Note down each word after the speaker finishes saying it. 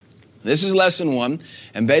This is lesson 1,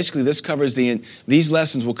 and basically these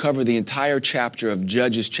lessons will cover the entire chapter of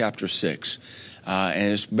Judges chapter 6.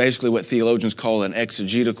 And it's basically what theologians call an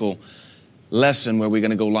exegetical lesson where we're going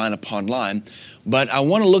to go line upon line. But I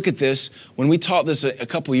want to look at this. When we taught this a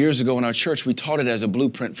couple years ago in our church, we taught it as a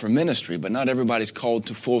blueprint for ministry, but not everybody's called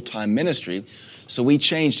to full-time ministry. So we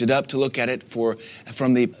changed it up to look at it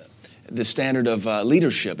from the standard of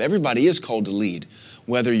leadership. Everybody is called to lead,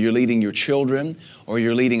 whether you're leading your children or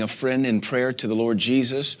you're leading a friend in prayer to the Lord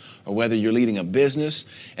Jesus, or whether you're leading a business.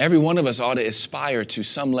 Every one of us ought to aspire to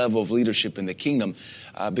some level of leadership in the kingdom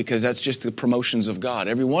because that's just the promotions of God.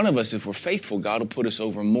 Every one of us, if we're faithful, God will put us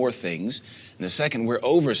over more things. And the second we're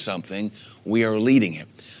over something, we are leading it.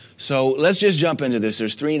 So let's just jump into this.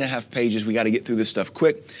 There's 3.5 pages. We got to get through this stuff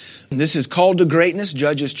quick. This is Called to Greatness,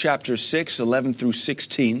 Judges chapter 6, 11 through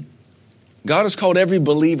 16. God has called every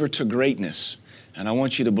believer to greatness. And I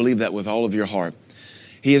want you to believe that with all of your heart.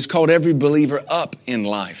 He has called every believer up in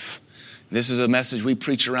life. This is a message we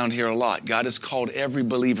preach around here a lot. God has called every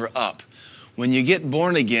believer up. When you get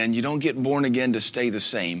born again, you don't get born again to stay the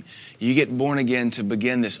same. You get born again to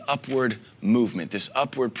begin this upward movement, this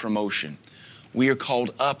upward promotion. We are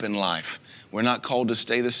called up in life. We're not called to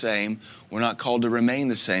stay the same. We're not called to remain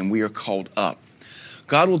the same. We are called up.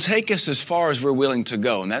 God will take us as far as we're willing to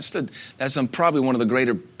go. And that's probably one of the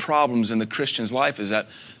greater problems in the Christian's life is that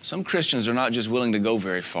some Christians are not just willing to go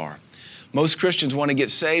very far. Most Christians want to get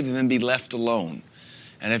saved and then be left alone.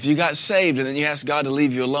 And if you got saved and then you ask God to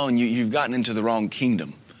leave you alone, you've gotten into the wrong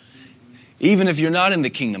kingdom. Even if you're not in the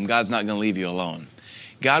kingdom, God's not going to leave you alone.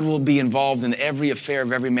 God will be involved in every affair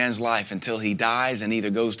of every man's life until he dies and either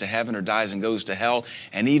goes to heaven or dies and goes to hell.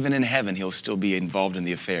 And even in heaven, he'll still be involved in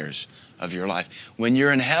the affairs of your life. When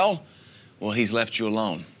you're in hell, well, he's left you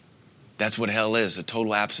alone. That's what hell is, a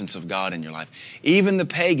total absence of God in your life. Even the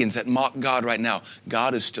pagans that mock God right now,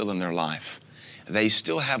 God is still in their life. They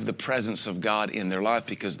still have the presence of God in their life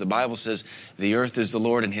because the Bible says the earth is the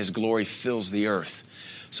Lord and his glory fills the earth.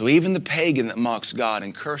 So even the pagan that mocks God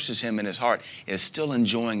and curses him in his heart is still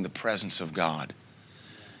enjoying the presence of God.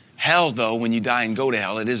 Hell, though, when you die and go to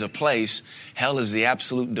hell, it is a place. Hell is the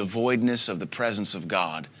absolute devoidness of the presence of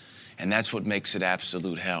God. And that's what makes it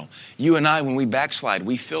absolute hell. You and I, when we backslide,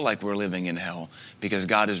 we feel like we're living in hell because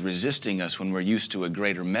God is resisting us when we're used to a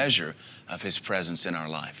greater measure of his presence in our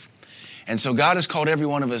life. And so God has called every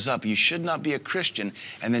one of us up. You should not be a Christian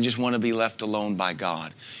and then just want to be left alone by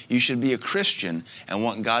God. You should be a Christian and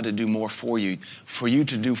want God to do more for you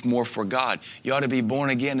to do more for God. You ought to be born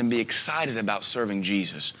again and be excited about serving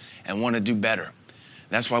Jesus and want to do better.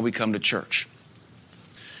 That's why we come to church.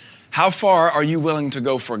 How far are you willing to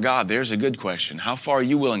go for God? There's a good question. How far are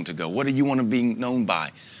you willing to go? What do you want to be known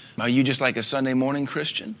by? Are you just like a Sunday morning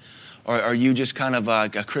Christian? Or are you just kind of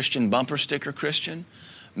a Christian bumper sticker Christian?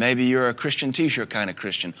 Maybe you're a Christian t-shirt kind of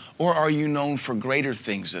Christian. Or are you known for greater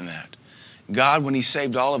things than that? God, when he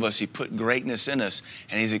saved all of us, he put greatness in us,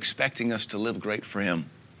 and he's expecting us to live great for him.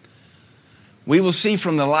 We will see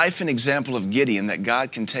from the life and example of Gideon that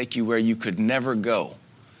God can take you where you could never go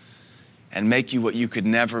and make you what you could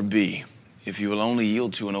never be if you will only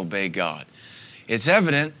yield to and obey God. It's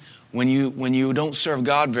evident when you don't serve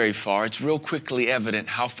God very far, it's real quickly evident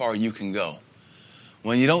how far you can go.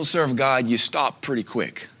 When you don't serve God, you stop pretty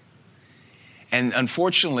quick. And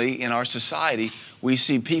unfortunately, in our society, we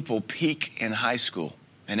see people peak in high school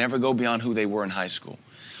and never go beyond who they were in high school.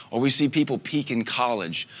 Or we see people peak in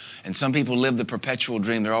college, and some people live the perpetual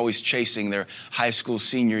dream. They're always chasing their high school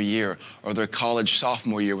senior year or their college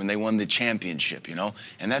sophomore year when they won the championship,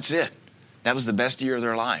 and that's it. That was the best year of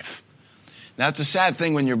their life. Now, it's a sad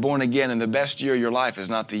thing when you're born again and the best year of your life is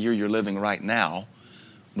not the year you're living right now,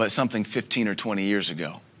 but something 15 or 20 years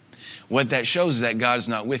ago. What that shows is that God's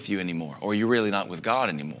not with you anymore, or you're really not with God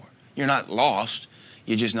anymore. You're not lost.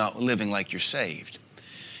 You're just not living like you're saved.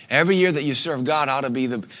 Every year that you serve God ought to be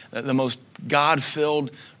the most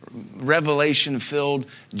God-filled, revelation-filled,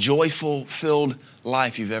 joyful-filled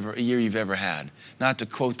life year you've ever had. Not to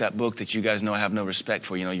quote that book that you guys know I have no respect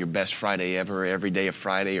for, your best Friday ever, or every day of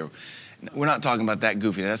Friday. We're not talking about that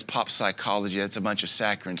goofy. That's pop psychology. That's a bunch of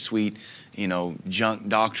saccharine, sweet, junk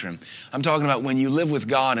doctrine. I'm talking about when you live with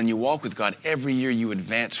God and you walk with God, every year you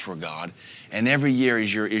advance for God, and every year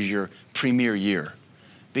is your premier year.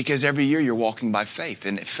 Because every year you're walking by faith,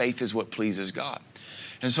 and faith is what pleases God.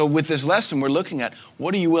 And so with this lesson, we're looking at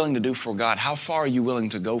what are you willing to do for God? How far are you willing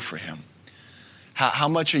to go for him? How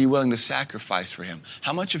much are you willing to sacrifice for him?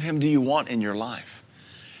 How much of him do you want in your life?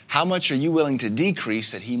 How much are you willing to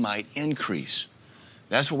decrease that he might increase?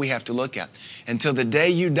 That's what we have to look at. Until the day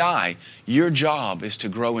you die, your job is to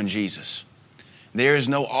grow in Jesus. There is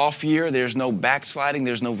no off year. There's no backsliding.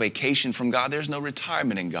 There's no vacation from God. There's no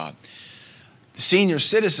retirement in God. The senior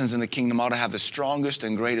citizens in the kingdom ought to have the strongest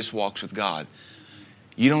and greatest walks with God.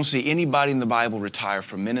 You don't see anybody in the Bible retire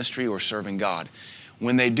from ministry or serving God.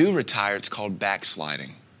 When they do retire, it's called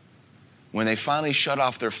backsliding. When they finally shut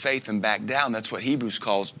off their faith and back down, that's what Hebrews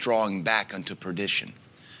calls drawing back unto perdition.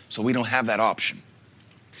 So we don't have that option.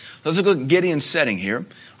 Let's look at Gideon's setting here,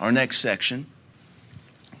 our next section.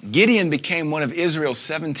 Gideon became one of Israel's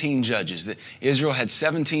 17 judges. Israel had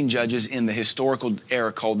 17 judges in the historical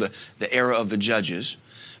era called the era of the judges,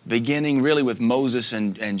 beginning really with Moses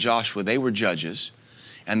and Joshua. They were judges.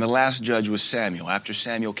 And the last judge was Samuel. After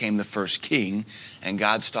Samuel came the first king, and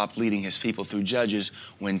God stopped leading his people through judges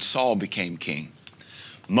when Saul became king.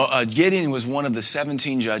 Gideon was one of the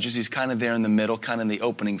 17 judges. He's kind of there in the middle, kind of in the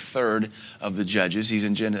opening third of the judges. He's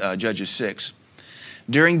in Judges 6.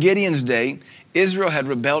 During Gideon's day, Israel had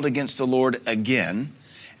rebelled against the Lord again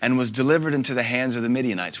and was delivered into the hands of the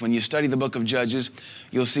Midianites. When you study the book of Judges,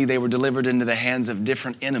 you'll see they were delivered into the hands of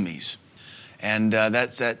different enemies. And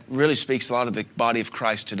that really speaks a lot of the body of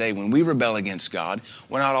Christ today. When we rebel against God,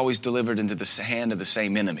 we're not always delivered into the hand of the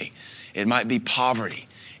same enemy. It might be poverty.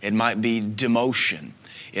 It might be demotion.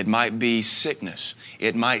 It might be sickness.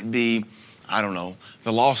 It might be, the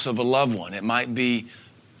loss of a loved one. It might be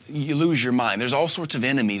you lose your mind. There's all sorts of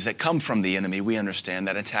enemies that come from the enemy, we understand,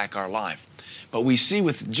 that attack our life. But we see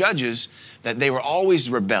with judges that they were always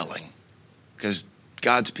rebelling because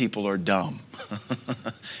God's people are dumb.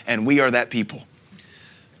 And we are that people.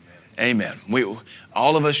 Amen.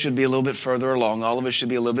 All of us should be a little bit further along. All of us should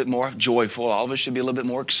be a little bit more joyful. All of us should be a little bit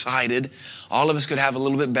more excited. All of us could have a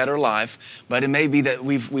little bit better life. But it may be that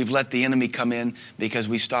we've let the enemy come in because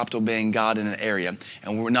we stopped obeying God in an area.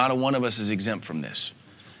 And not a one of us is exempt from this.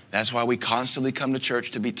 That's why we constantly come to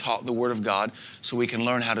church to be taught the Word of God so we can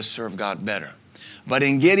learn how to serve God better. But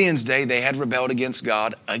in Gideon's day, they had rebelled against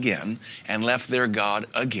God again and left their God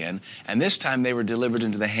again. And this time they were delivered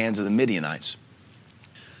into the hands of the Midianites.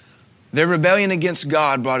 Their rebellion against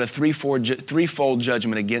God brought a threefold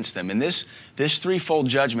judgment against them. And this threefold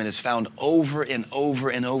judgment is found over and over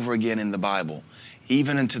and over again in the Bible,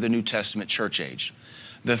 even into the New Testament church age.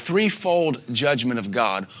 The threefold judgment of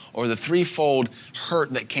God, or the threefold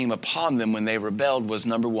hurt that came upon them when they rebelled, was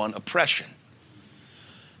number one, oppression.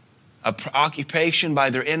 Occupation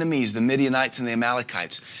by their enemies, the Midianites and the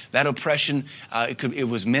Amalekites. That oppression, it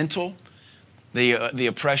was mental. The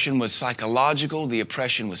oppression was psychological. The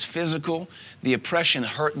oppression was physical. The oppression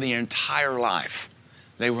hurt their entire life.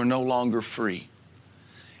 They were no longer free.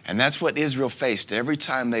 And that's what Israel faced every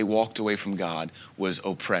time they walked away from God, was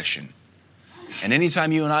oppression. And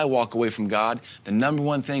anytime you and I walk away from God, the number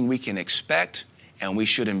one thing we can expect and we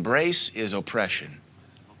should embrace is oppression.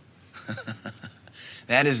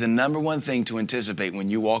 That is the number one thing to anticipate when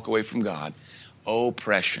you walk away from God,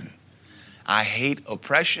 oppression. I hate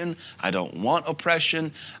oppression. I don't want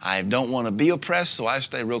oppression. I don't want to be oppressed, so I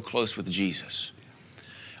stay real close with Jesus.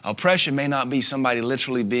 Oppression may not be somebody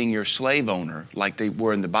literally being your slave owner like they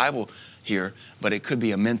were in the Bible here, but it could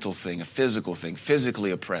be a mental thing, a physical thing,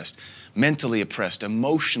 physically oppressed, mentally oppressed,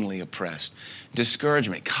 emotionally oppressed,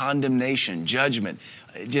 discouragement, condemnation, judgment,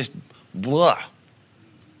 just blah.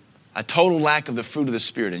 A total lack of the fruit of the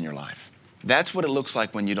Spirit in your life. That's what it looks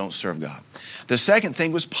like when you don't serve God. The second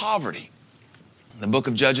thing was poverty. The book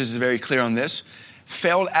of Judges is very clear on this.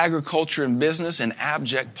 Failed agriculture and business and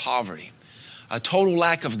abject poverty. A total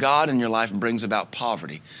lack of God in your life brings about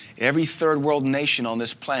poverty. Every third world nation on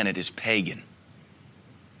this planet is pagan.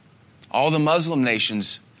 All the Muslim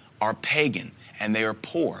nations are pagan and they are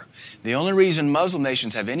poor. The only reason Muslim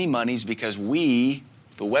nations have any money is because we,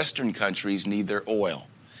 the Western countries, need their oil.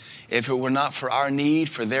 If it were not for our need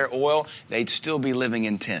for their oil, they'd still be living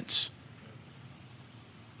in tents.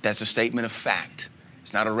 That's a statement of fact.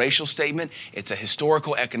 It's not a racial statement. It's a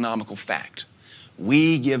historical, economical fact.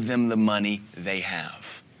 We give them the money they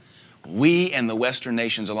have. We and the Western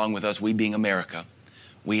nations, along with us, we being America,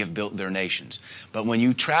 we have built their nations. But when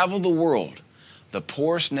you travel the world, the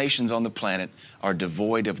poorest nations on the planet are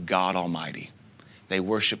devoid of God Almighty. They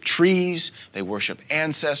worship trees, they worship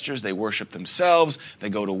ancestors, they worship themselves, they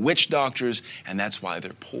go to witch doctors, and that's why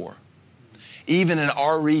they're poor. Even in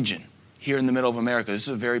our region, here in the middle of America, this is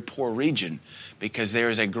a very poor region because there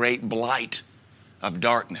is a great blight of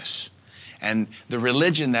darkness. And the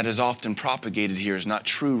religion that is often propagated here is not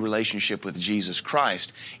true relationship with Jesus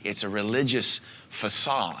Christ. It's a religious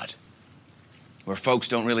facade where folks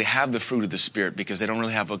don't really have the fruit of the Spirit because they don't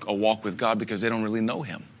really have a walk with God because they don't really know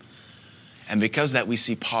Him. And because of that, we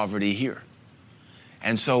see poverty here.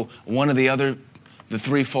 And so one of the other The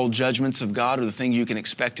threefold judgments of God, or the thing you can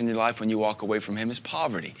expect in your life when you walk away from Him, is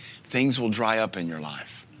poverty. Things will dry up in your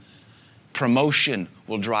life. Promotion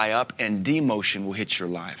will dry up and demotion will hit your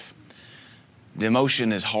life.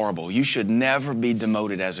 Demotion is horrible. You should never be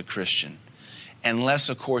demoted as a Christian, unless,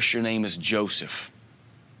 of course, your name is Joseph.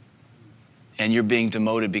 And you're being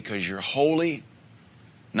demoted because you're holy,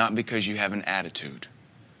 not because you have an attitude.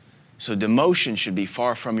 So demotion should be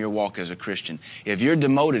far from your walk as a Christian. If you're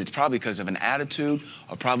demoted, it's probably because of an attitude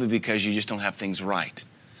or probably because you just don't have things right.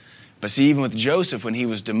 But see, even with Joseph, when he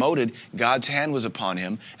was demoted, God's hand was upon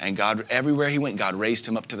him, and God, everywhere he went, God raised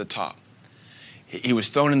him up to the top. He was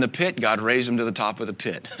thrown in the pit, God raised him to the top of the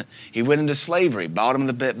pit. He went into slavery, bottom of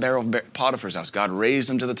the barrel of Potiphar's house. God raised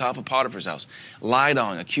him to the top of Potiphar's house. Lied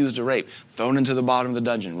on, accused of rape, thrown into the bottom of the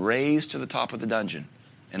dungeon, raised to the top of the dungeon,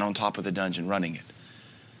 and on top of the dungeon, running it.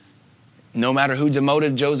 No matter who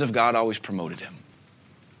demoted Joseph, God always promoted him.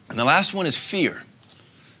 And the last one is fear.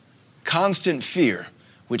 Constant fear,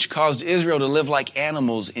 which caused Israel to live like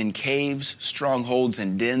animals in caves, strongholds,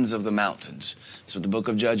 and dens of the mountains. That's what the book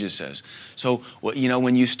of Judges says. So,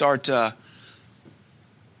 when you start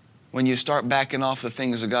backing off the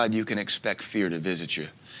things of God, you can expect fear to visit you.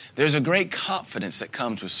 There's a great confidence that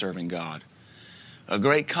comes with serving God. A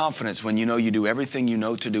great confidence when you know you do everything you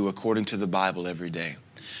know to do according to the Bible every day.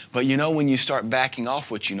 But when you start backing off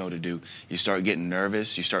what you know to do, you start getting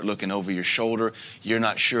nervous. You start looking over your shoulder. You're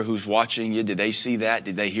not sure who's watching you. Did they see that?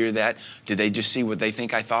 Did they hear that? Did they just see what they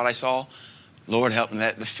think I thought I saw? Lord, help them.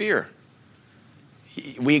 The fear.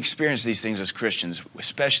 We experience these things as Christians,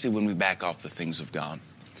 especially when we back off the things of God.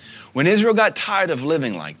 When Israel got tired of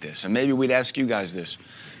living like this, and maybe we'd ask you guys this,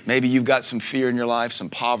 maybe you've got some fear in your life, some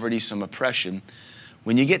poverty, some oppression.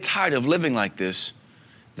 When you get tired of living like this,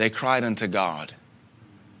 they cried unto God.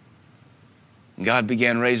 God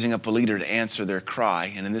began raising up a leader to answer their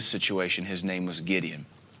cry, and in this situation, his name was Gideon.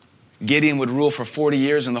 Gideon would rule for 40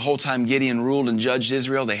 years, and the whole time Gideon ruled and judged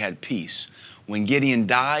Israel, they had peace. When Gideon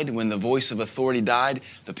died, when the voice of authority died,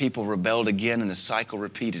 the people rebelled again, and the cycle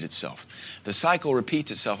repeated itself. The cycle repeats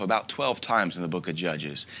itself about 12 times in the book of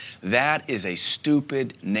Judges. That is a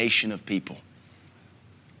stupid nation of people.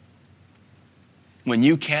 When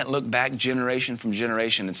you can't look back generation from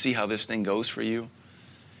generation and see how this thing goes for you,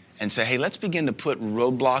 and say, hey, let's begin to put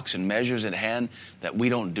roadblocks and measures at hand that we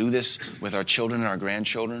don't do this with our children and our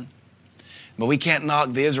grandchildren. But we can't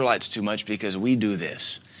knock the Israelites too much because we do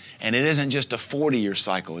this. And it isn't just a 40-year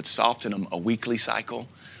cycle. It's often a weekly cycle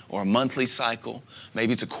or a monthly cycle.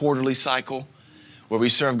 Maybe it's a quarterly cycle where we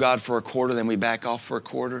serve God for a quarter, then we back off for a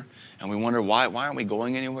quarter. And we wonder, why aren't we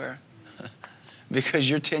going anywhere? Because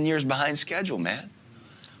you're 10 years behind schedule, man.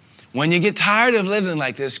 When you get tired of living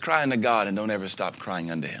like this, cry unto God and don't ever stop crying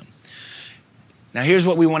unto Him. Now, here's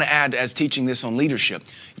what we want to add as teaching this on leadership.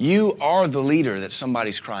 You are the leader that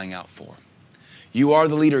somebody's crying out for. You are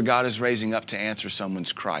the leader God is raising up to answer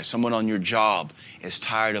someone's cry. Someone on your job is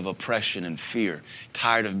tired of oppression and fear,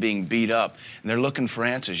 tired of being beat up, and they're looking for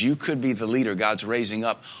answers. You could be the leader God's raising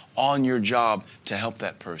up on your job to help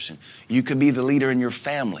that person. You could be the leader in your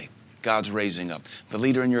family God's raising up, the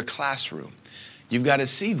leader in your classroom. You've got to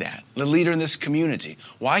see that. The leader in this community.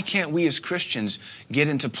 Why can't we as Christians get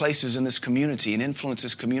into places in this community and influence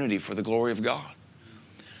this community for the glory of God?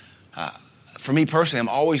 For me personally, I'm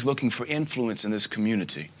always looking for influence in this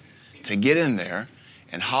community to get in there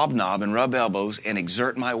and hobnob and rub elbows and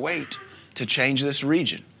exert my weight to change this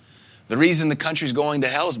region. The reason the country's going to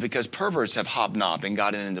hell is because perverts have hobnobbed and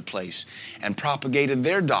gotten into place and propagated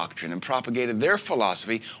their doctrine and propagated their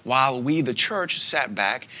philosophy while we, the church, sat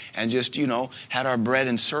back and just, had our bread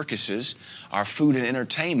and circuses, our food and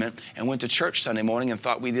entertainment, and went to church Sunday morning and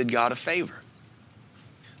thought we did God a favor.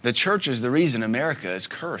 The church is the reason America is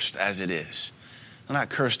cursed as it is. We're not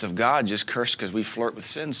cursed of God, just cursed because we flirt with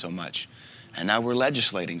sin so much. And now we're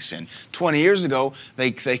legislating sin. 20 years ago,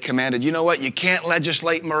 they commanded, you know what, you can't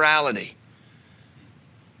legislate morality.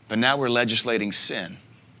 But now we're legislating sin.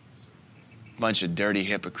 Bunch of dirty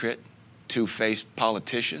hypocrite, two-faced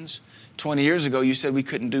politicians. 20 years ago, you said we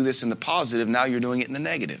couldn't do this in the positive. Now you're doing it in the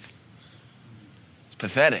negative. It's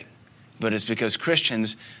pathetic. But it's because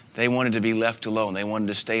Christians, they wanted to be left alone. They wanted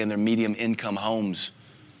to stay in their medium income homes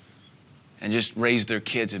and just raise their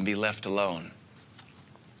kids and be left alone.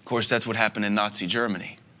 Of course, that's what happened in Nazi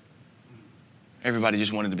Germany. Everybody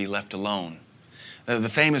just wanted to be left alone. The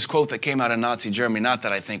famous quote that came out of Nazi Germany, not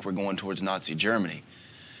that I think we're going towards Nazi Germany,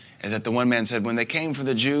 is that the one man said, when they came for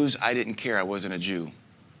the Jews, I didn't care, I wasn't a Jew.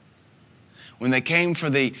 When they came for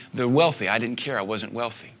the wealthy, I didn't care, I wasn't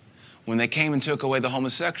wealthy. When they came and took away the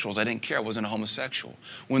homosexuals, I didn't care. I wasn't a homosexual.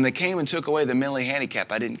 When they came and took away the mentally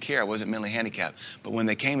handicapped, I didn't care. I wasn't mentally handicapped. But when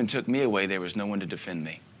they came and took me away, there was no one to defend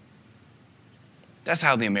me. That's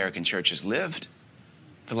how the American church has lived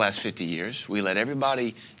for the last 50 years. We let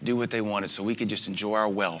everybody do what they wanted so we could just enjoy our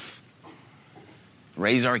wealth,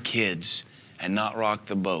 raise our kids, and not rock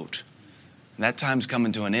the boat. And that time's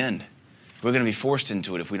coming to an end. We're going to be forced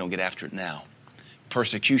into it if we don't get after it now.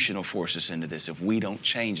 Persecution will force us into this if we don't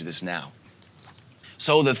change this now.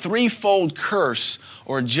 So the threefold curse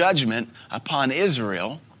or judgment upon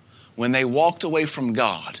Israel when they walked away from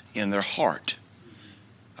God in their heart: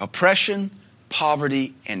 oppression,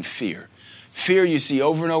 poverty, and fear. Fear you see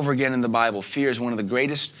over and over again in the Bible. Fear is one of the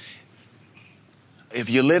greatest. If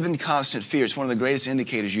you live in constant fear, it's one of the greatest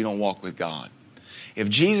indicators you don't walk with God. If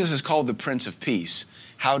Jesus is called the Prince of Peace,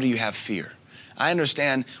 how do you have fear? I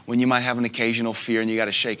understand when you might have an occasional fear and you got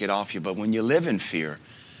to shake it off you, but when you live in fear,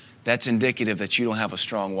 that's indicative that you don't have a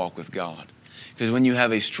strong walk with God. Because when you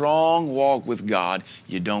have a strong walk with God,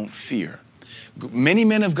 you don't fear. Many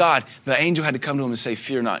men of God, the angel had to come to him and say,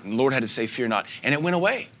 fear not. And the Lord had to say, fear not. And it went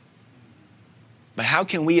away. But how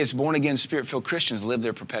can we as born-again, Spirit-filled Christians live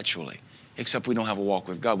there perpetually? Except we don't have a walk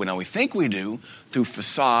with God. Now we think we do through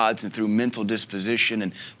facades and through mental disposition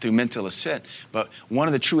and through mental assent. But one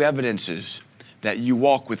of the true evidences that you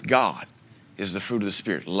walk with God is the fruit of the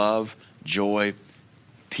Spirit: love, joy,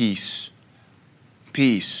 peace,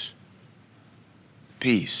 peace,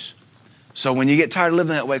 peace. So when you get tired of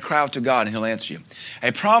living that way, cry out to God and He'll answer you.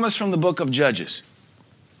 A promise from the book of Judges.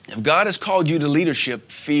 If God has called you to leadership,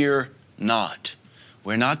 fear not.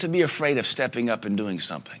 We're not to be afraid of stepping up and doing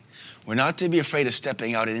something. We're not to be afraid of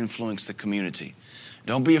stepping out and influence the community.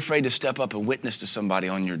 Don't be afraid to step up and witness to somebody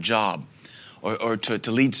on your job or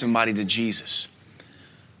to lead somebody to Jesus.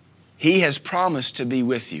 He has promised to be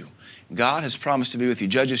with you. God has promised to be with you.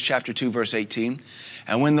 Judges chapter 2, verse 18.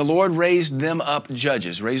 And when the Lord raised them up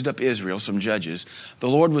judges, raised up Israel, some judges, the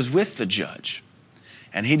Lord was with the judge.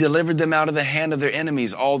 And He delivered them out of the hand of their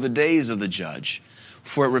enemies all the days of the judge.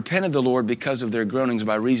 For it repented the Lord because of their groanings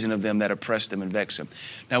by reason of them that oppressed them and vexed them.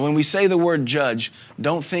 Now, when we say the word judge,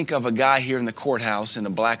 don't think of a guy here in the courthouse in a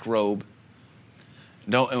black robe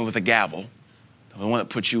with a gavel, the one that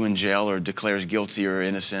puts you in jail or declares guilty or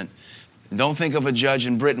innocent. Don't think of a judge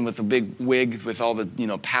in Britain with a big wig with all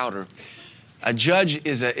the powder. A judge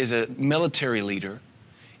is a military leader.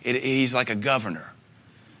 He's like a governor.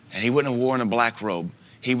 And he wouldn't have worn a black robe.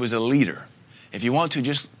 He was a leader. If you want to,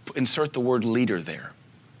 just insert the word leader there.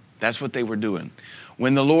 That's what they were doing.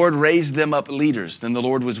 When the Lord raised them up leaders, then the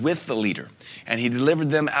Lord was with the leader, and He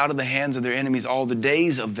delivered them out of the hands of their enemies all the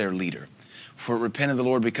days of their leader. For it repented the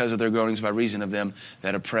Lord because of their groanings by reason of them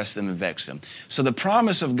that oppressed them and vexed them. So the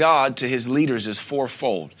promise of God to His leaders is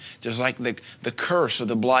fourfold. Just like the curse or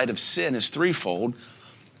the blight of sin is threefold: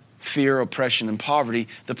 fear, oppression, and poverty.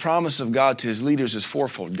 The promise of God to His leaders is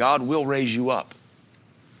fourfold. God will raise you up.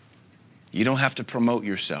 You don't have to promote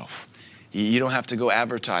yourself. You don't have to go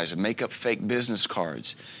advertise and make up fake business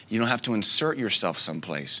cards. You don't have to insert yourself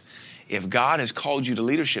someplace. If God has called you to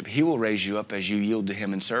leadership, He will raise you up as you yield to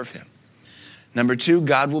Him and serve Him. Number 2,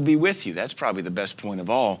 God will be with you. That's probably the best point of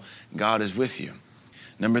all. God is with you.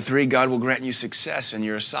 Number 3, God will grant you success in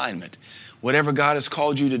your assignment. Whatever God has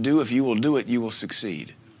called you to do, if you will do it, you will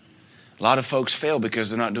succeed. A lot of folks fail because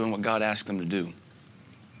they're not doing what God asked them to do.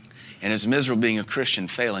 And it's miserable being a Christian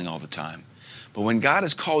failing all the time. But when God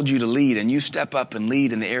has called you to lead and you step up and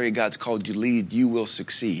lead in the area God's called you to lead, you will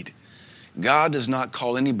succeed. God does not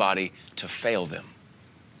call anybody to fail them.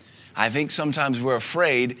 I think sometimes we're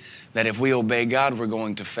afraid that if we obey God, we're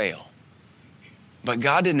going to fail. But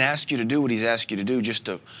God didn't ask you to do what He's asked you to do just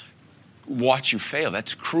to watch you fail.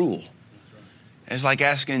 That's cruel. It's like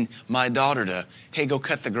asking my daughter to, hey, go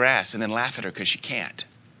cut the grass, and then laugh at her because she can't.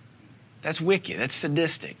 That's wicked. That's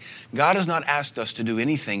sadistic. God has not asked us to do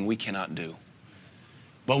anything we cannot do.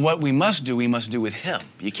 But what we must do with Him.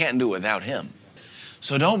 You can't do it without Him.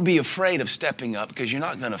 So don't be afraid of stepping up because you're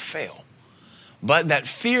not going to fail. But that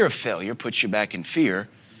fear of failure puts you back in fear,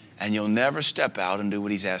 and you'll never step out and do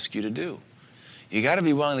what He's asked you to do. You got to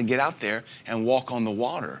be willing to get out there and walk on the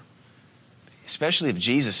water, especially if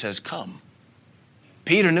Jesus says, come.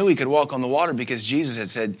 Peter knew he could walk on the water because Jesus had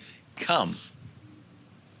said, come.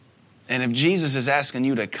 And if Jesus is asking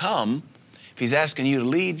you to come, if He's asking you to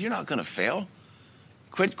lead, you're not going to fail.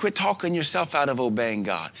 Quit talking yourself out of obeying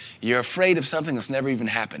God. You're afraid of something that's never even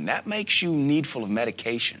happened. That makes you needful of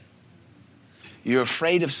medication. You're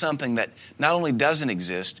afraid of something that not only doesn't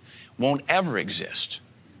exist, won't ever exist.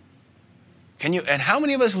 And how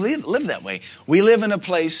many of us live that way? We live in a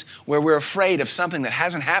place where we're afraid of something that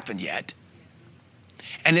hasn't happened yet.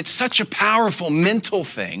 And it's such a powerful mental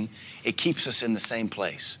thing, it keeps us in the same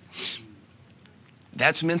place.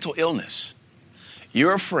 That's mental illness.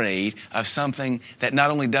 You're afraid of something that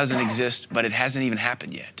not only doesn't exist, but it hasn't even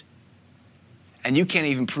happened yet. And you can't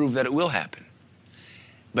even prove that it will happen.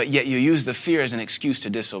 But yet you use the fear as an excuse to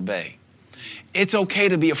disobey. It's okay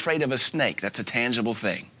to be afraid of a snake. That's a tangible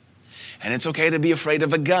thing. And it's okay to be afraid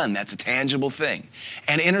of a gun. That's a tangible thing.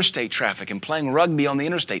 And interstate traffic and playing rugby on the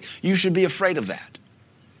interstate. You should be afraid of that.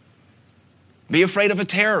 Be afraid of a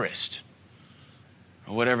terrorist.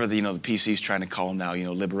 Or whatever the PC's trying to call them now,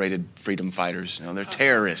 liberated freedom fighters. They're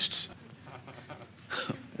terrorists.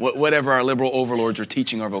 Whatever our liberal overlords are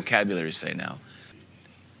teaching our vocabulary say now.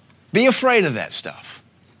 Be afraid of that stuff.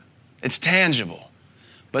 It's tangible.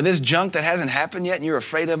 But this junk that hasn't happened yet and you're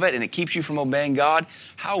afraid of it and it keeps you from obeying God,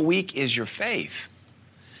 how weak is your faith?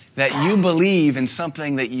 That you believe in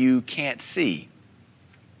something that you can't see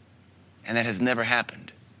and that has never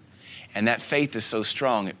happened. And that faith is so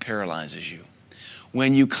strong it paralyzes you.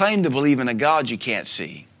 When you claim to believe in a God you can't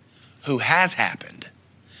see, who has happened,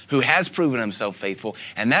 who has proven himself faithful,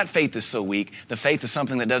 and that faith is so weak, the faith of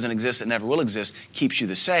something that doesn't exist, that never will exist, keeps you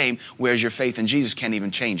the same, whereas your faith in Jesus can't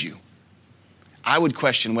even change you. I would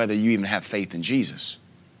question whether you even have faith in Jesus.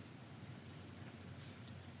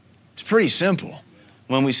 It's pretty simple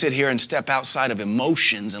when we sit here and step outside of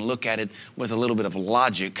emotions and look at it with a little bit of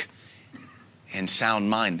logic and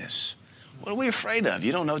sound-mindedness. What are we afraid of?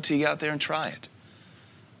 You don't know till you get out there and try it.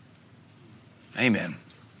 Amen.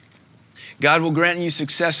 God will grant you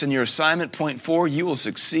success in your assignment. Point 4, you will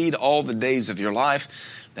succeed all the days of your life.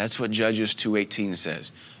 That's what Judges 2:18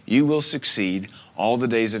 says. You will succeed all the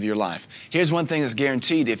days of your life. Here's one thing that's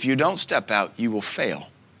guaranteed. If you don't step out, you will fail.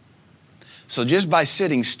 So just by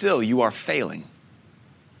sitting still, you are failing.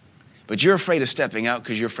 But you're afraid of stepping out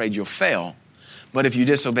because you're afraid you'll fail. But if you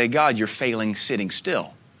disobey God, you're failing sitting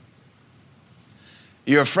still.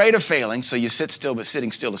 You're afraid of failing, so you sit still, but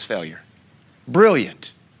sitting still is failure.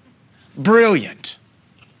 Brilliant. Brilliant.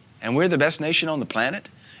 And we're the best nation on the planet,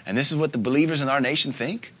 and this is what the believers in our nation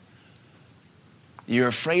think? You're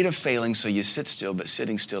afraid of failing, so you sit still, but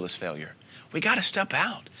sitting still is failure. We got to step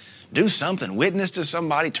out. Do something. Witness to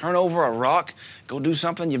somebody. Turn over a rock. Go do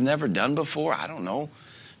something you've never done before. I don't know.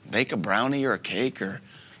 Bake a brownie or a cake or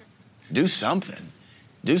do something.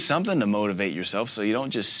 Do something to motivate yourself so you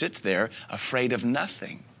don't just sit there afraid of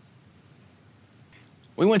nothing.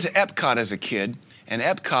 We went to Epcot as a kid, and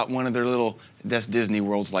Epcot, one of their little, that's Disney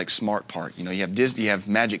World's like Smart Park. You have Disney, you have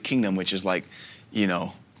Magic Kingdom, which is like,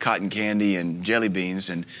 cotton candy and jelly beans,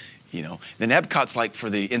 and then Epcot's like for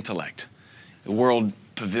the intellect, the World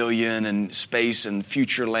Pavilion and space and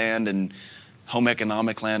future land and home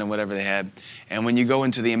economic land and whatever they had. And when you go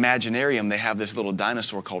into the Imaginarium, they have this little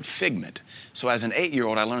dinosaur called Figment. So as an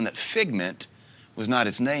 8-year-old, I learned that Figment was not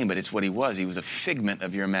his name, but it's what he was. He was a figment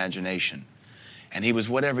of your imagination. And he was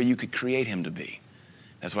whatever you could create him to be.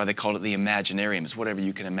 That's why they called it the Imaginarium. It's whatever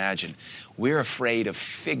you can imagine. We're afraid of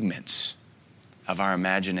figments of our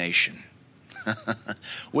imagination.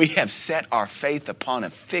 We have set our faith upon a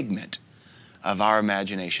figment of our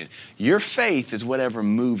imagination. Your faith is whatever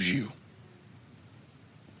moves you.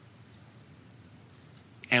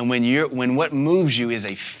 And when what moves you is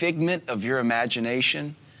a figment of your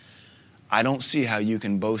imagination, I don't see how you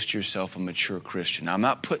can boast yourself a mature Christian. Now, I'm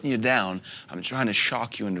not putting you down. I'm trying to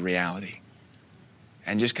shock you into reality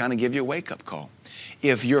and just kind of give you a wake-up call.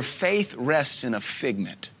 If your faith rests in a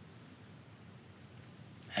figment,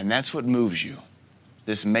 and that's what moves you,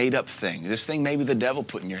 this made-up thing, this thing maybe the devil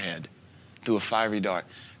put in your head through a fiery dart,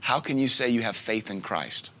 how can you say you have faith in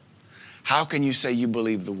Christ? How can you say you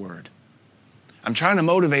believe the Word? I'm trying to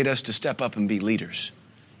motivate us to step up and be leaders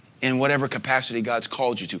in whatever capacity God's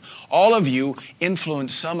called you to. All of you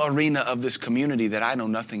influence some arena of this community that I know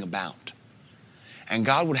nothing about. And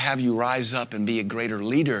God would have you rise up and be a greater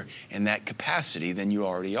leader in that capacity than you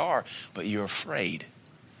already are, but you're afraid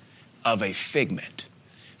of a figment.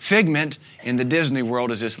 Figment in the Disney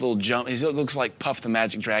world is this little jump. He looks like Puff the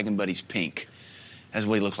Magic Dragon, but he's pink. That's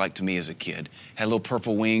what he looked like to me as a kid. Had little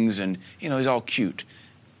purple wings and, he's all cute.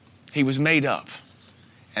 He was made up.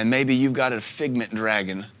 And maybe you've got a figment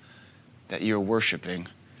dragon that you're worshiping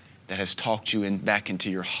that has talked you back into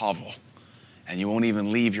your hovel. And you won't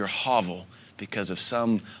even leave your hovel because of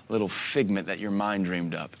some little figment that your mind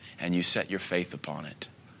dreamed up, and you set your faith upon it.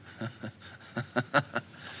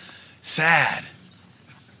 Sad.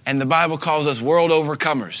 And the Bible calls us world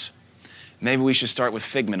overcomers. Maybe we should start with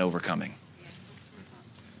figment overcoming.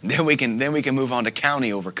 Then we can move on to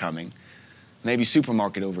county overcoming, maybe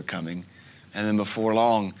supermarket overcoming, and then before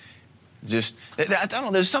long, I don't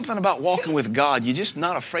know, there's something about walking with God. You're just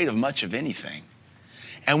not afraid of much of anything.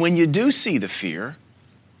 And when you do see the fear,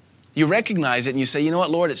 you recognize it and you say, you know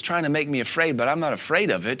what, Lord, it's trying to make me afraid, but I'm not afraid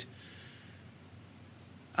of it.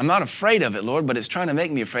 I'm not afraid of it, Lord, but it's trying to make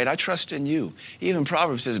me afraid. I trust in you. Even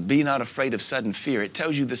Proverbs says, be not afraid of sudden fear. It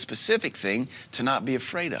tells you the specific thing to not be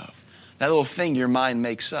afraid of. That little thing your mind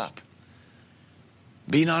makes up.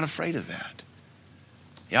 Be not afraid of that.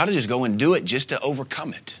 You ought to just go and do it just to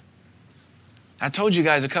overcome it. I told you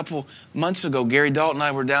guys a couple months ago, Gary Dalton and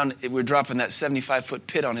I we're dropping that 75-foot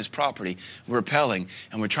pit on his property. We're rappelling,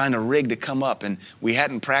 and we're trying to rig to come up, and I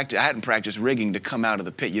hadn't practiced rigging to come out of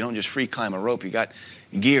the pit. You don't just free climb a rope. You got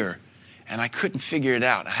gear. And I couldn't figure it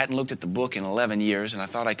out. I hadn't looked at the book in 11 years, and I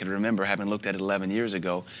thought I could remember having looked at it 11 years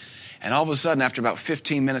ago. And all of a sudden, after about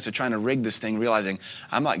 15 minutes of trying to rig this thing, realizing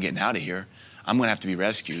I'm not getting out of here. I'm going to have to be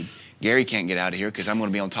rescued. Gary can't get out of here because I'm going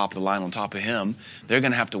to be on top of the line on top of him. They're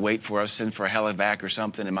going to have to wait for us, send for a helivac or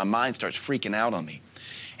something, and my mind starts freaking out on me.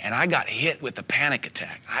 And I got hit with a panic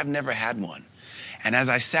attack. I've never had one. And as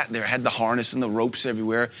I sat there, I had the harness and the ropes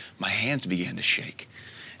everywhere, my hands began to shake.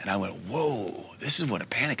 And I went, whoa, this is what a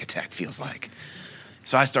panic attack feels like.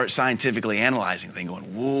 So I start scientifically analyzing the thing,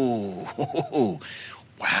 going, whoa,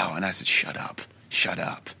 wow. And I said, shut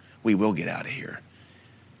up. We will get out of here.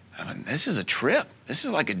 I mean, this is a trip. This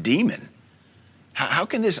is like a demon. How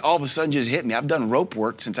can this all of a sudden just hit me? I've done rope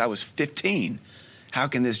work since I was 15. How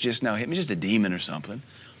can this just now hit me? Just a demon or something.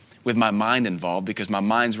 With my mind involved, because my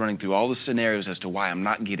mind's running through all the scenarios as to why I'm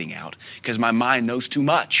not getting out, because my mind knows too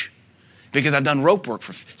much. Because I've done rope work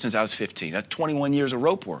since I was 15. That's 21 years of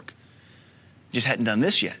rope work. Just hadn't done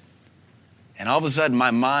this yet. And all of a sudden,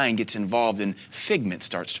 my mind gets involved and Figment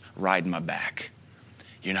starts riding my back.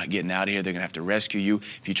 You're not getting out of here. They're going to have to rescue you.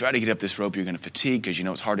 If you try to get up this rope, you're going to fatigue because you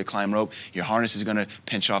know it's hard to climb rope. Your harness is going to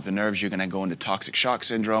pinch off the nerves. You're going to go into toxic shock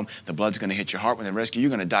syndrome. The blood's going to hit your heart when they rescue you.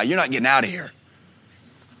 You're going to die. You're not getting out of here.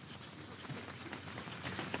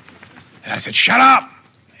 And I said, shut up.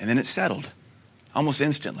 And then it settled almost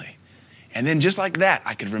instantly. And then just like that,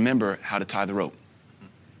 I could remember how to tie the rope.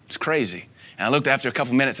 It's crazy. And I looked after a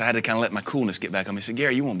couple minutes, I had to kind of let my coolness get back on me. He said,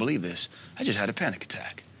 Gary, you won't believe this. I just had a panic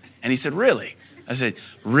attack. And he said, really? I said,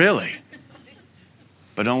 really?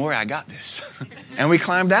 But don't worry, I got this. And we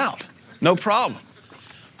climbed out. No problem.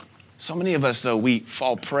 So many of us, though, we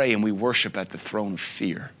fall prey and we worship at the throne of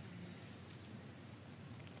fear.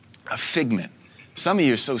 A figment. Some of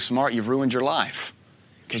you are so smart, you've ruined your life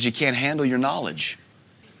because you can't handle your knowledge.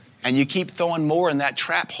 And you keep throwing more in that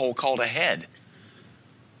trap hole called a head.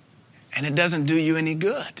 And it doesn't do you any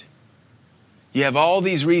good. You have all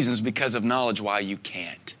these reasons because of knowledge why you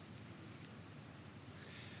can't.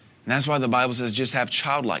 And that's why the Bible says just have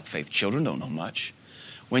childlike faith. Children don't know much.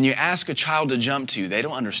 When you ask a child to jump to you, they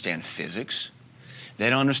don't understand physics.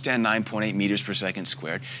 They don't understand 9.8 meters per second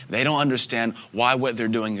squared. They don't understand why what they're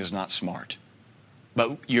doing is not smart.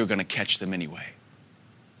 But you're going to catch them anyway.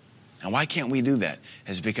 And why can't we do that?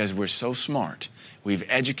 It's because we're so smart. We've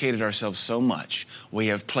educated ourselves so much. We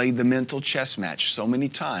have played the mental chess match so many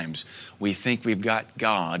times. We think we've got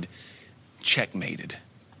God checkmated.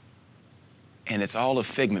 And it's all a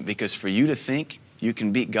figment, because for you to think you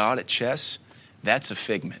can beat God at chess, that's a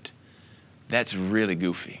figment. That's really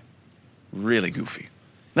goofy. Really goofy.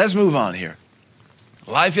 Let's move on here.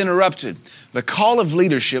 Life interrupted. The call of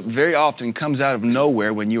leadership very often comes out of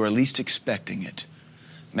nowhere when you are least expecting it.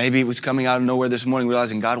 Maybe it was coming out of nowhere this morning,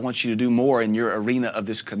 realizing God wants you to do more in your arena of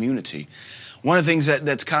this community. One of the things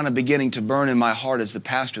that's kind of beginning to burn in my heart as the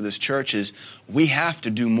pastor of this church is we have to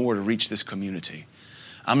do more to reach this community.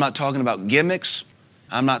 I'm not talking about gimmicks.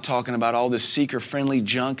 I'm not talking about all this seeker-friendly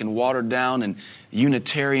junk and watered down and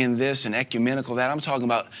Unitarian this and ecumenical that. I'm talking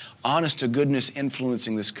about honest-to-goodness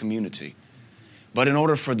influencing this community. But in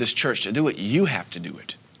order for this church to do it, you have to do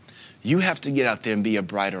it. You have to get out there and be a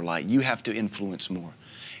brighter light. You have to influence more.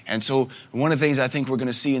 And so one of the things I think we're going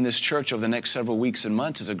to see in this church over the next several weeks and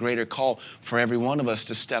months is a greater call for every one of us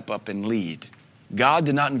to step up and lead. God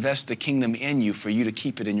did not invest the kingdom in you for you to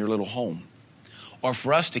keep it in your little home or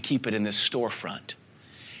for us to keep it in this storefront.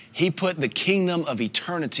 He put the kingdom of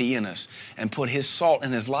eternity in us and put his salt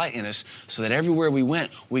and his light in us so that everywhere we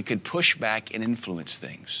went, we could push back and influence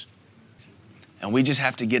things. And we just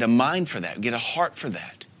have to get a mind for that, get a heart for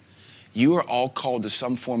that. You are all called to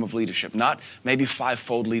some form of leadership, not maybe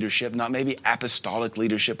fivefold leadership, not maybe apostolic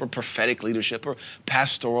leadership or prophetic leadership or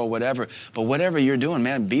pastoral, whatever. But whatever you're doing,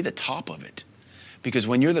 man, be the top of it. Because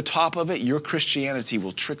when you're the top of it, your Christianity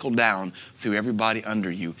will trickle down through everybody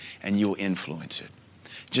under you and you'll influence it.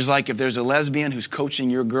 Just like if there's a lesbian who's coaching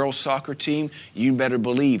your girls' soccer team, you better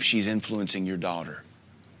believe she's influencing your daughter.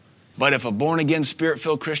 But if a born-again,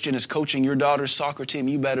 spirit-filled Christian is coaching your daughter's soccer team,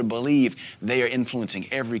 you better believe they are influencing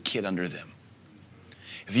every kid under them.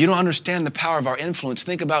 If you don't understand the power of our influence,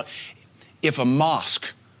 think about if a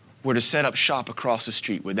mosque were to set up shop across the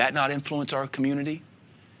street, would that not influence our community?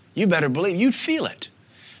 You better believe, you'd feel it.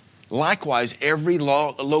 Likewise, every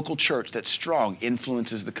local church that's strong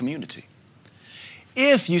influences the community.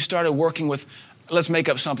 If you started working with, let's make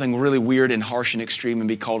up something really weird and harsh and extreme and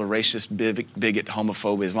be called a racist, bigot,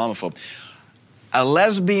 homophobe, Islamophobe. A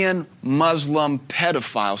lesbian, Muslim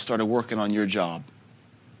pedophile started working on your job.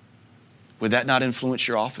 Would that not influence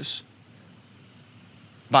your office?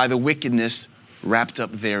 By the wickedness wrapped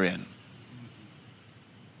up therein.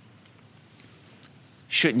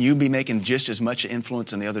 Shouldn't you be making just as much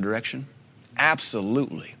influence in the other direction?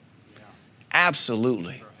 Absolutely.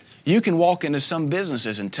 Absolutely. You can walk into some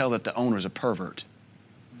businesses and tell that the owner's a pervert.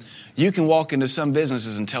 You can walk into some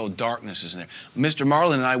businesses and tell darkness is in there. Mr.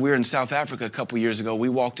 Marlon and I, we were in South Africa a couple years ago. We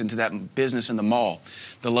walked into that business in the mall,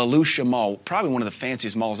 the Lalusha Mall, probably one of the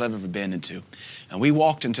fanciest malls I've ever been into. And we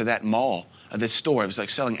walked into that mall, this store. It was like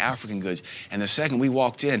selling African goods. And the second we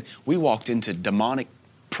walked into demonic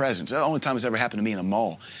presence. That's the only time it's ever happened to me in a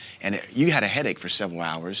mall. And you had a headache for several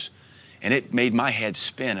hours, and it made my head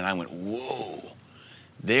spin. And I went, whoa,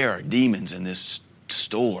 there are demons in this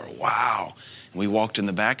store. Wow. And we walked in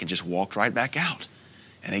the back and just walked right back out.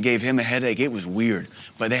 And it gave him a headache. It was weird.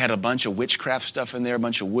 But they had a bunch of witchcraft stuff in there, a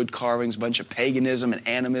bunch of wood carvings, a bunch of paganism and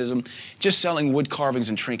animism, just selling wood carvings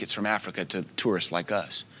and trinkets from Africa to tourists like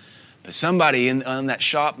us. But somebody in that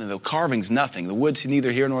shop, the carving's nothing. The wood's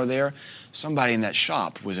neither here nor there. Somebody in that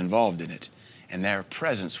shop was involved in it, and their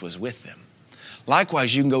presence was with them.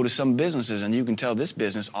 Likewise, you can go to some businesses and you can tell this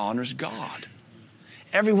business honors God.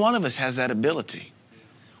 Every one of us has that ability.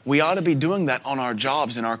 We ought to be doing that on our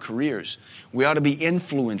jobs and our careers. We ought to be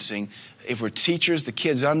influencing, if we're teachers, the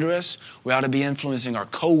kids under us. We ought to be influencing our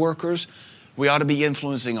coworkers. We ought to be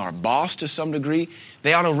influencing our boss to some degree.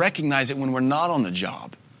 They ought to recognize it when we're not on the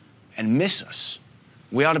job and miss us.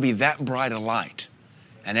 We ought to be that bright a light.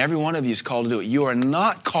 And every one of you is called to do it. You are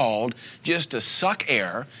not called just to suck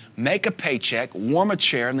air, make a paycheck, warm a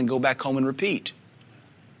chair, and then go back home and repeat.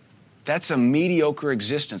 That's a mediocre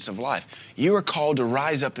existence of life. You are called to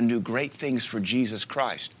rise up and do great things for Jesus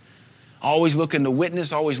Christ. Always looking to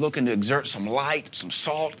witness, always looking to exert some light, some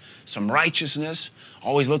salt, some righteousness,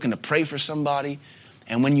 always looking to pray for somebody.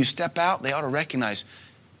 And when you step out, they ought to recognize,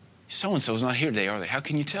 so-and-so's not here today, are they? How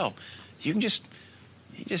can you tell? You can just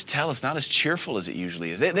tell it's not as cheerful as it usually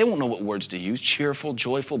is. They won't know what words to use. Cheerful,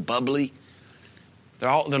 joyful, bubbly. They're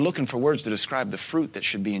looking for words to describe the fruit that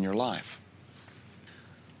should be in your life.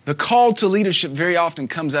 The call to leadership very often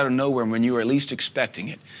comes out of nowhere when you are least expecting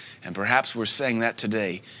it. And perhaps we're saying that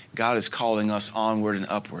today. God is calling us onward and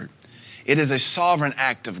upward. It is a sovereign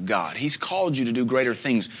act of God. He's called you to do greater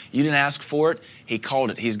things. You didn't ask for it. He called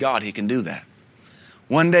it. He's God. He can do that.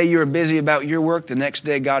 One day you're busy about your work. The next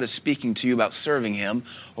day God is speaking to you about serving Him,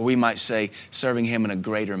 or we might say serving Him in a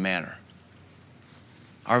greater manner.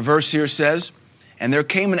 Our verse here says, "And there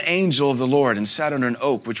came an angel of the Lord and sat under an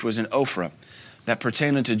oak which was in Ophrah, that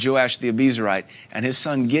pertained unto Joash the Abiezrite, and his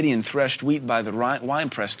son Gideon threshed wheat by the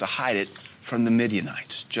winepress to hide it from the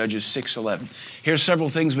Midianites." Judges 6:11. Here's several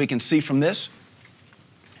things we can see from this.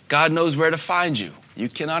 God knows where to find you. You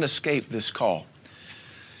cannot escape this call.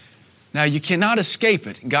 Now, you cannot escape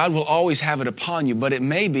it. God will always have it upon you, but it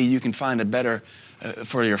may be you can find a better,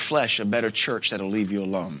 for your flesh, a better church that'll leave you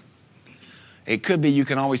alone. It could be you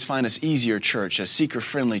can always find an easier church, a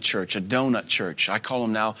seeker-friendly church, a donut church. I call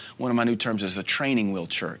them now, one of my new terms is the training wheel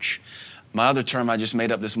church. My other term I just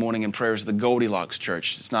made up this morning in prayer is the Goldilocks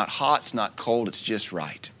church. It's not hot, it's not cold, it's just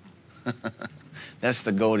right. That's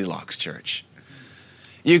the Goldilocks church.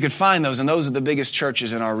 You could find those, and those are the biggest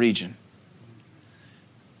churches in our region.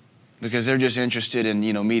 Because they're just interested in,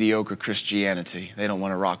 mediocre Christianity. They don't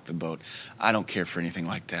want to rock the boat. I don't care for anything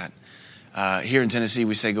like that. Here in Tennessee,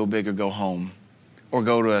 we say go big or go home, or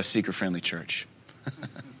go to a seeker-friendly church.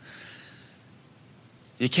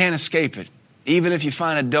 You can't escape it. Even if you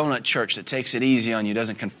find a donut church that takes it easy on you,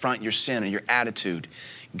 doesn't confront your sin or your attitude,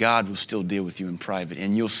 God will still deal with you in private.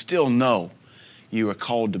 And you'll still know you are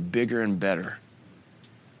called to bigger and better.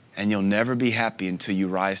 And you'll never be happy until you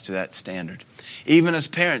rise to that standard. Even as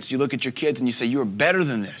parents, you look at your kids and you say, you're better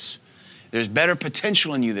than this. There's better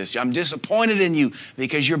potential in you this. I'm disappointed in you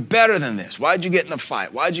because you're better than this. Why'd you get in a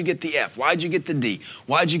fight? Why'd you get the F? Why'd you get the D?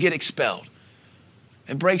 Why'd you get expelled?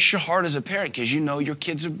 It breaks your heart as a parent because you know your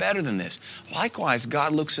kids are better than this. Likewise,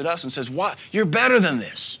 God looks at us and says, what? You're better than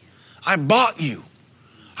this. I bought you.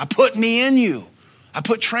 I put me in you. I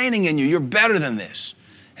put training in you. You're better than this.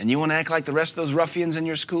 And you want to act like the rest of those ruffians in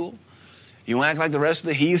your school? You want to act like the rest of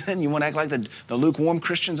the heathen? You want to act like the lukewarm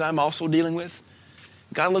Christians I'm also dealing with?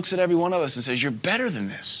 God looks at every one of us and says, you're better than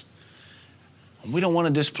this. And we don't want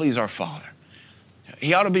to displease our Father.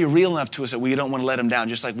 He ought to be real enough to us that we don't want to let him down,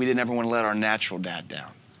 just like we didn't ever want to let our natural dad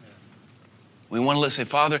down. We want to say,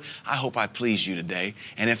 Father, I hope I pleased you today.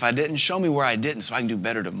 And if I didn't, show me where I didn't so I can do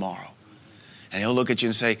better tomorrow. And he'll look at you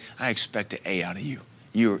and say, I expect an A out of you.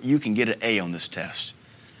 You can get an A on this test.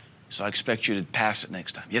 So I expect you to pass it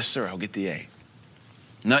next time. Yes, sir, I'll get the A.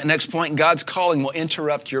 Next point, God's calling will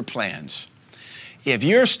interrupt your plans. If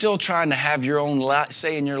you're still trying to have your own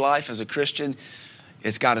say in your life as a Christian,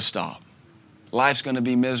 it's got to stop. Life's going to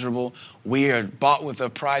be miserable. We are bought with a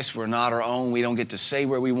price. We're not our own. We don't get to say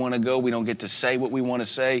where we want to go. We don't get to say what we want to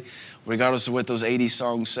say, regardless of what those 80s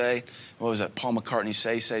songs say. What was that? Paul McCartney,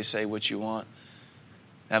 say what you want.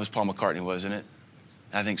 That was Paul McCartney, wasn't it?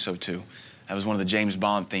 I think so too. That was one of the James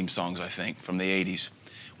Bond theme songs, I think, from the 80s.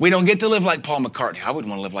 We don't get to live like Paul McCartney. I wouldn't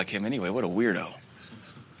want to live like him anyway. What a weirdo.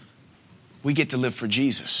 We get to live for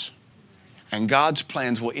Jesus. And God's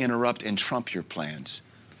plans will interrupt and trump your plans.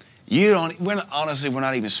 Honestly, we're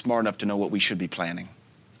not even smart enough to know what we should be planning.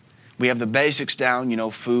 We have the basics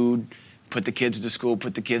down, food, put the kids to school,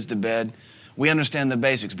 put the kids to bed. We understand the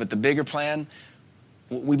basics, but the bigger plan,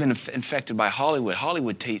 we've been infected by Hollywood.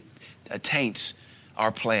 Hollywood taints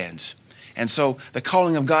our plans. And so the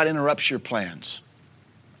calling of God interrupts your plans.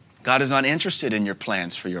 God is not interested in your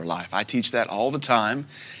plans for your life. I teach that all the time,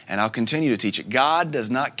 and I'll continue to teach it. God does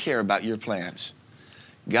not care about your plans.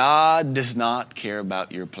 God does not care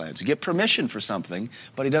about your plans. You get permission for something,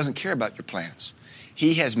 but he doesn't care about your plans.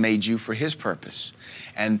 He has made you for his purpose.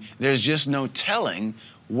 And there's just no telling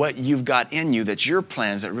what you've got in you that's your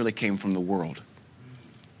plans that really came from the world.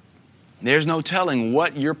 There's no telling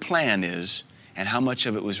what your plan is and how much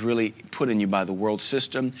of it was really put in you by the world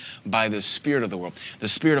system, by the spirit of the world. The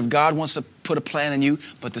Spirit of God wants to put a plan in you,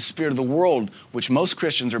 but the spirit of the world, which most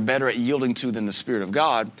Christians are better at yielding to than the Spirit of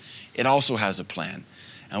God, it also has a plan.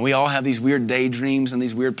 And we all have these weird daydreams and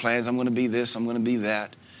these weird plans. I'm going to be this, I'm going to be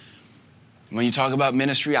that. When you talk about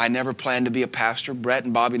ministry, I never planned to be a pastor. Brett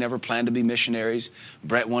and Bobby never planned to be missionaries.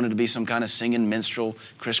 Brett wanted to be some kind of singing minstrel,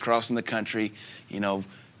 crisscrossing the country,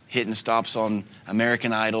 hitting stops on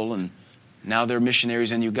American Idol, and now they're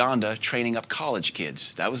missionaries in Uganda training up college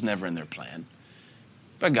kids. That was never in their plan.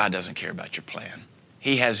 But God doesn't care about your plan.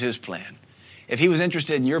 He has his plan. If he was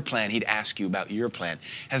interested in your plan, he'd ask you about your plan.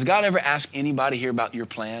 Has God ever asked anybody here about your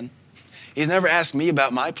plan? He's never asked me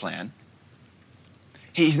about my plan.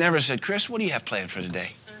 He's never said, Chris, what do you have planned for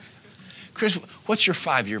today? Chris, what's your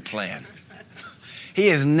 5-year plan? He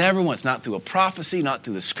has never once, not through a prophecy, not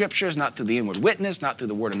through the scriptures, not through the inward witness, not through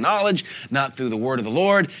the word of knowledge, not through the word of the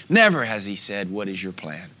Lord, never has he said, what is your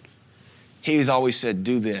plan? He's always said,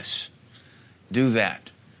 do this, do that,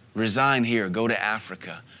 resign here, go to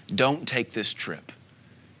Africa, don't take this trip.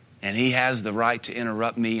 And he has the right to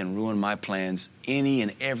interrupt me and ruin my plans any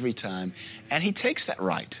and every time. And he takes that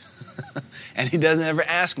right. And he doesn't ever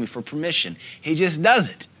ask me for permission. He just does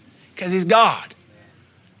it because he's God.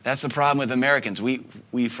 That's the problem with Americans.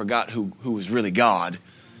 We forgot who was really God.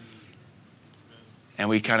 And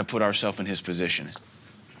we kind of put ourselves in his position.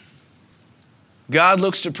 God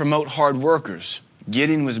looks to promote hard workers.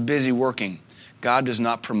 Gideon was busy working. God does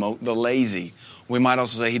not promote the lazy. We might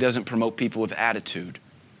also say he doesn't promote people with attitude.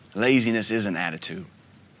 Laziness is an attitude.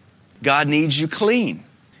 God needs you clean.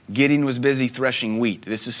 Gideon was busy threshing wheat.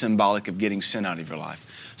 This is symbolic of getting sin out of your life.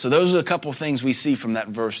 So those are a couple of things we see from that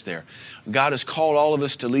verse there. God has called all of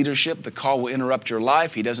us to leadership. The call will interrupt your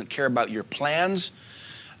life. He doesn't care about your plans.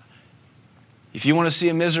 If you want to see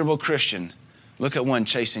a miserable Christian, look at one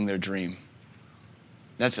chasing their dream.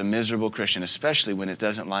 That's a miserable Christian, especially when it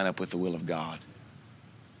doesn't line up with the will of God.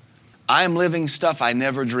 I am living stuff I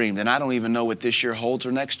never dreamed, and I don't even know what this year holds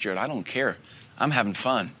or next year. I don't care. I'm having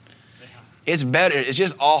fun. It's better. It's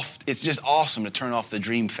just awesome to turn off the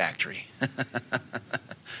dream factory.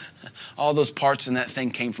 All those parts in that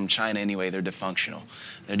thing came from China anyway. They're dysfunctional.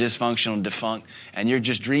 They're dysfunctional and defunct. And you're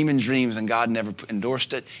just dreaming dreams, and God never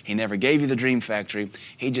endorsed it. He never gave you the dream factory.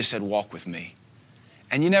 He just said, walk with me.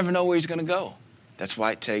 And you never know where he's going to go. That's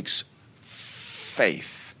why it takes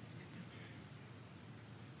faith.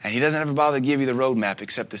 And he doesn't ever bother to give you the roadmap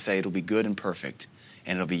except to say it'll be good and perfect.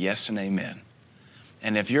 And it'll be yes and amen.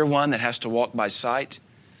 And if you're one that has to walk by sight,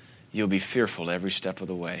 you'll be fearful every step of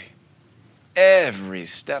the way. Every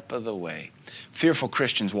step of the way. Fearful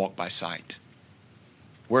Christians walk by sight.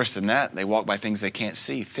 Worse than that, they walk by things they can't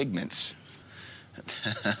see, figments.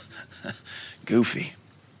 Goofy.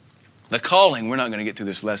 The calling, we're not going to get through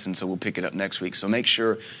this lesson, so we'll pick it up next week. So make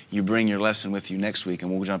sure you bring your lesson with you next week,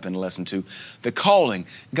 and we'll jump into lesson 2. The calling.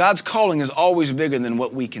 God's calling is always bigger than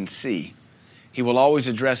what we can see. He will always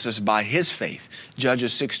address us by his faith.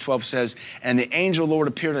 Judges 6:12 says, and the angel of the Lord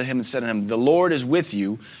appeared to him and said to him, the Lord is with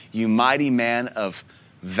you, you mighty man of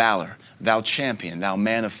valor, thou champion, thou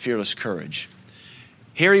man of fearless courage.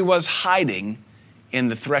 Here he was hiding in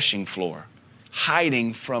the threshing floor,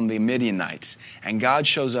 hiding from the Midianites. And God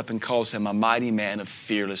shows up and calls him a mighty man of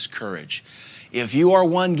fearless courage. If you are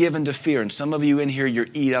one given to fear, and some of you in here, you're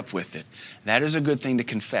eat up with it, that is a good thing to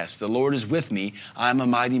confess. The Lord is with me. I'm a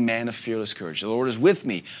mighty man of fearless courage. The Lord is with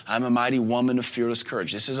me. I'm a mighty woman of fearless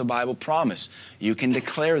courage. This is a Bible promise. You can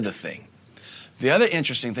declare the thing. The other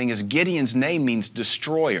interesting thing is Gideon's name means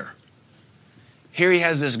destroyer. Here he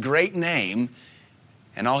has this great name,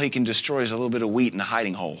 and all he can destroy is a little bit of wheat in a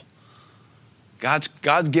hiding hole.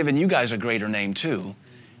 God's given you guys a greater name too.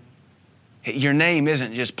 Your name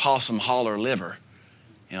isn't just Possum Holler Liver.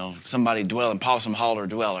 You know, somebody dwelling, Possum Holler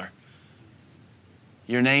Dweller.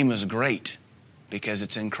 Your name is great because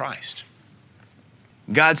it's in Christ.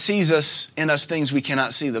 God sees in us things we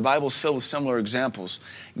cannot see. The Bible's filled with similar examples.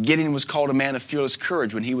 Gideon was called a man of fearless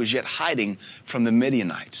courage when he was yet hiding from the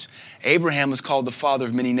Midianites. Abraham was called the father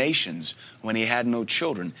of many nations when he had no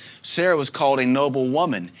children. Sarah was called a noble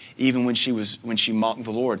woman even when she mocked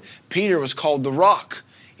the Lord. Peter was called the rock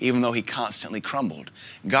even though he constantly crumbled.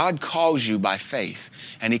 God calls you by faith,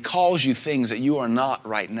 and he calls you things that you are not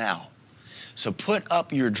right now. So put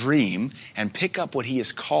up your dream and pick up what he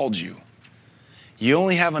has called you. You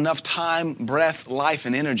only have enough time, breath, life,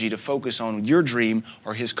 and energy to focus on your dream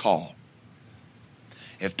or his call.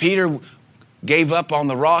 If Peter gave up on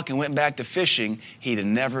the rock and went back to fishing, he'd have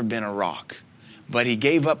never been a rock. But he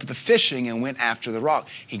gave up the fishing and went after the rock.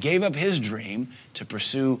 He gave up his dream to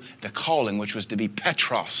pursue the calling, which was to be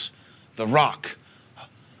Petros, the rock,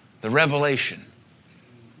 the revelation.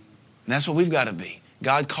 And that's what we've got to be.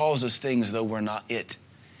 God calls us things though we're not it.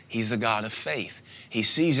 He's the God of faith. He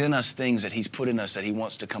sees in us things that he's put in us that he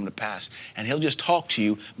wants to come to pass. And he'll just talk to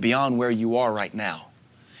you beyond where you are right now,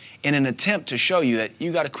 in an attempt to show you that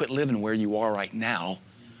you got to quit living where you are right now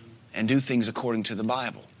and do things according to the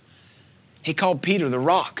Bible. He called Peter the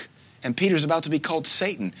rock, and Peter's about to be called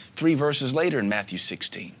Satan 3 verses later in Matthew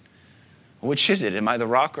 16. Which is it? Am I the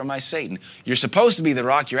rock or am I Satan? You're supposed to be the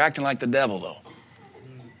rock. You're acting like the devil, though.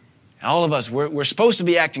 And all of us, we're supposed to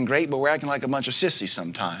be acting great, but we're acting like a bunch of sissies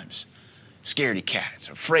sometimes. Scaredy cats.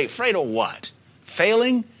 Afraid of what?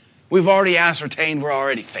 Failing? We've already ascertained we're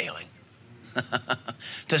already failing.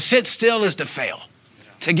 To sit still is to fail.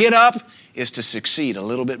 To get up is to succeed a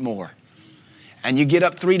little bit more. And you get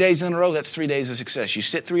up 3 days in a row, that's 3 days of success. You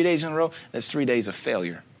sit 3 days in a row, that's 3 days of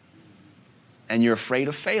failure. And you're afraid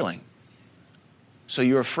of failing. So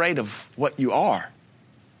you're afraid of what you are.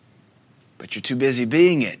 But you're too busy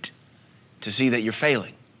being it to see that you're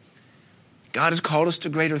failing. God has called us to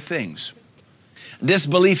greater things.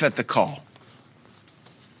 Disbelief at the call.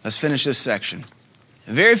 Let's finish this section.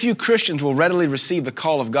 Very few Christians will readily receive the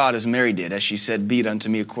call of God as Mary did, as she said, be it unto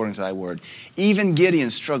me according to thy word. Even Gideon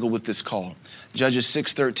struggled with this call. Judges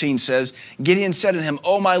 6:13 says, Gideon said to him,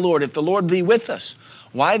 O my Lord, if the Lord be with us,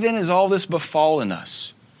 why then is all this befallen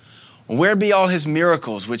us? Where be all his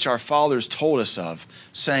miracles which our fathers told us of,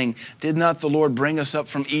 saying, did not the Lord bring us up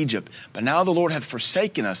from Egypt? But now the Lord hath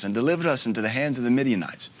forsaken us and delivered us into the hands of the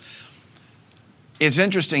Midianites. It's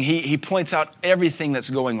interesting. He points out everything that's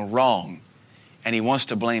going wrong, and he wants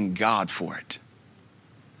to blame God for it.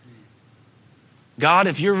 God,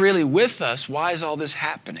 if you're really with us, why is all this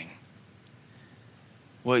happening?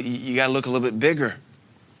 Well, you got to look a little bit bigger,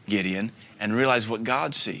 Gideon, and realize what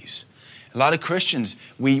God sees. A lot of Christians,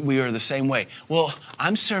 we are the same way. Well,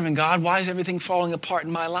 I'm serving God. Why is everything falling apart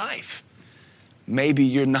in my life? Maybe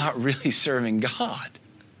you're not really serving God.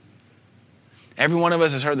 Every one of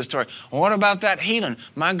us has heard the story. Well, what about that healing?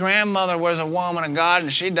 My grandmother was a woman of God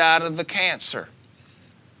and she died of the cancer.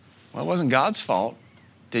 Well, it wasn't God's fault.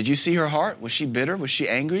 Did you see her heart? Was she bitter? Was she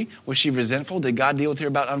angry? Was she resentful? Did God deal with her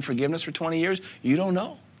about unforgiveness for 20 years? You don't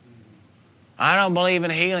know. I don't believe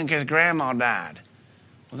in healing because grandma died.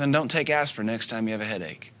 Well, then don't take aspirin next time you have a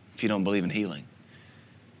headache if you don't believe in healing.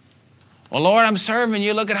 Well, Lord, I'm serving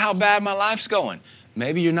you. Look at how bad my life's going.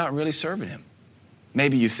 Maybe you're not really serving him.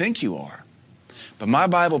 Maybe you think you are. But my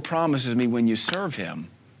Bible promises me when you serve him,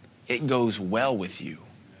 it goes well with you.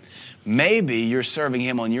 Maybe you're serving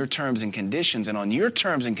him on your terms and conditions, and on your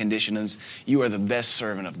terms and conditions, you are the best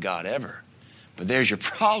servant of God ever. But there's your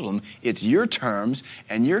problem. It's your terms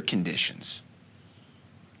and your conditions.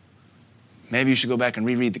 Maybe you should go back and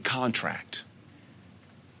reread the contract.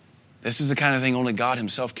 This is the kind of thing only God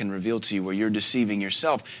himself can reveal to you, where you're deceiving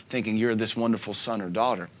yourself, thinking you're this wonderful son or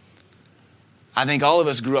daughter. I think all of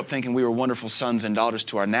us grew up thinking we were wonderful sons and daughters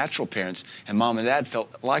to our natural parents, and mom and dad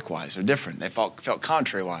felt likewise or different. They felt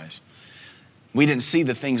contrary-wise. We didn't see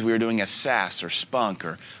the things we were doing as sass or spunk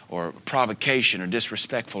or provocation or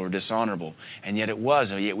disrespectful or dishonorable, and yet it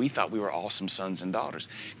was, and yet we thought we were awesome sons and daughters.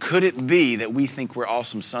 Could it be that we think we're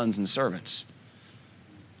awesome sons and servants?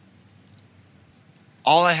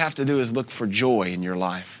 All I have to do is look for joy in your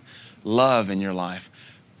life, love in your life,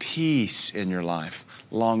 peace in your life,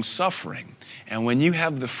 long-suffering. And when you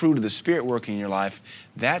have the fruit of the Spirit working in your life,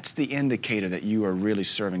 that's the indicator that you are really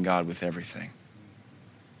serving God with everything.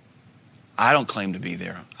 I don't claim to be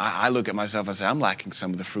there. I look at myself and say, I'm lacking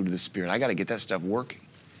some of the fruit of the Spirit. I got to get that stuff working.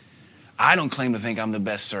 I don't claim to think I'm the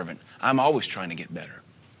best servant. I'm always trying to get better.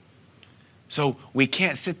 So we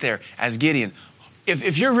can't sit there as Gideon.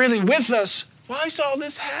 If you're really with us, why is all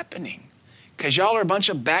this happening? Because y'all are a bunch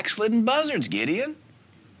of backslidden buzzards, Gideon.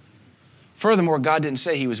 Furthermore, God didn't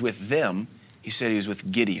say he was with them. He said he was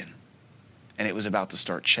with Gideon. And it was about to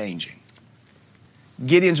start changing.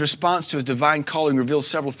 Gideon's response to his divine calling reveals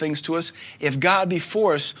several things to us. If God be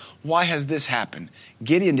for us, why has this happened?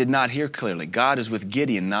 Gideon did not hear clearly. God is with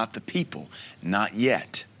Gideon, not the people. Not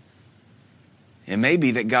yet. It may be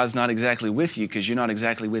that God's not exactly with you because you're not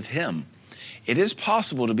exactly with him. It is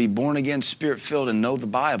possible to be born again, Spirit-filled, and know the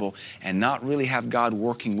Bible and not really have God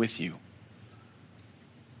working with you.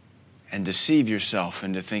 And deceive yourself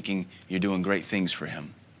into thinking you're doing great things for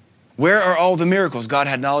him. Where are all the miracles? God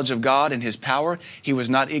had knowledge of God and his power. He was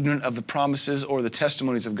not ignorant of the promises or the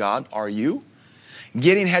testimonies of God. Are you?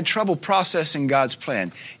 Gideon had trouble processing God's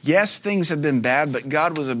plan. Yes, things have been bad, but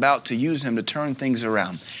God was about to use him to turn things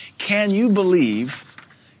around. Can you believe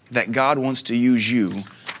that God wants to use you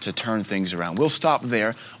to turn things around? We'll stop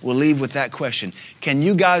there. We'll leave with that question. Can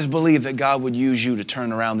you guys believe that God would use you to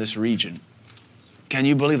turn around this region? Can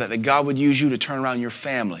you believe that God would use you to turn around your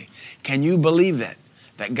family? Can you believe that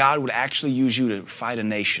God would actually use you to fight a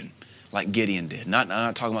nation like Gideon did? I'm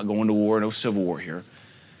not talking about going to war, no civil war here.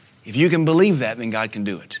 If you can believe that, then God can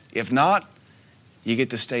do it. If not, you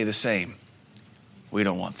get to stay the same. We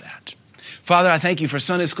don't want that. Father, I thank you for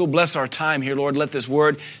Sunday school. Bless our time here, Lord. Let this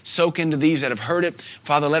word soak into these that have heard it.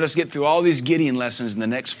 Father, let us get through all these Gideon lessons in the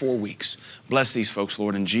next 4 weeks. Bless these folks,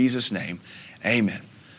 Lord, in Jesus' name. Amen.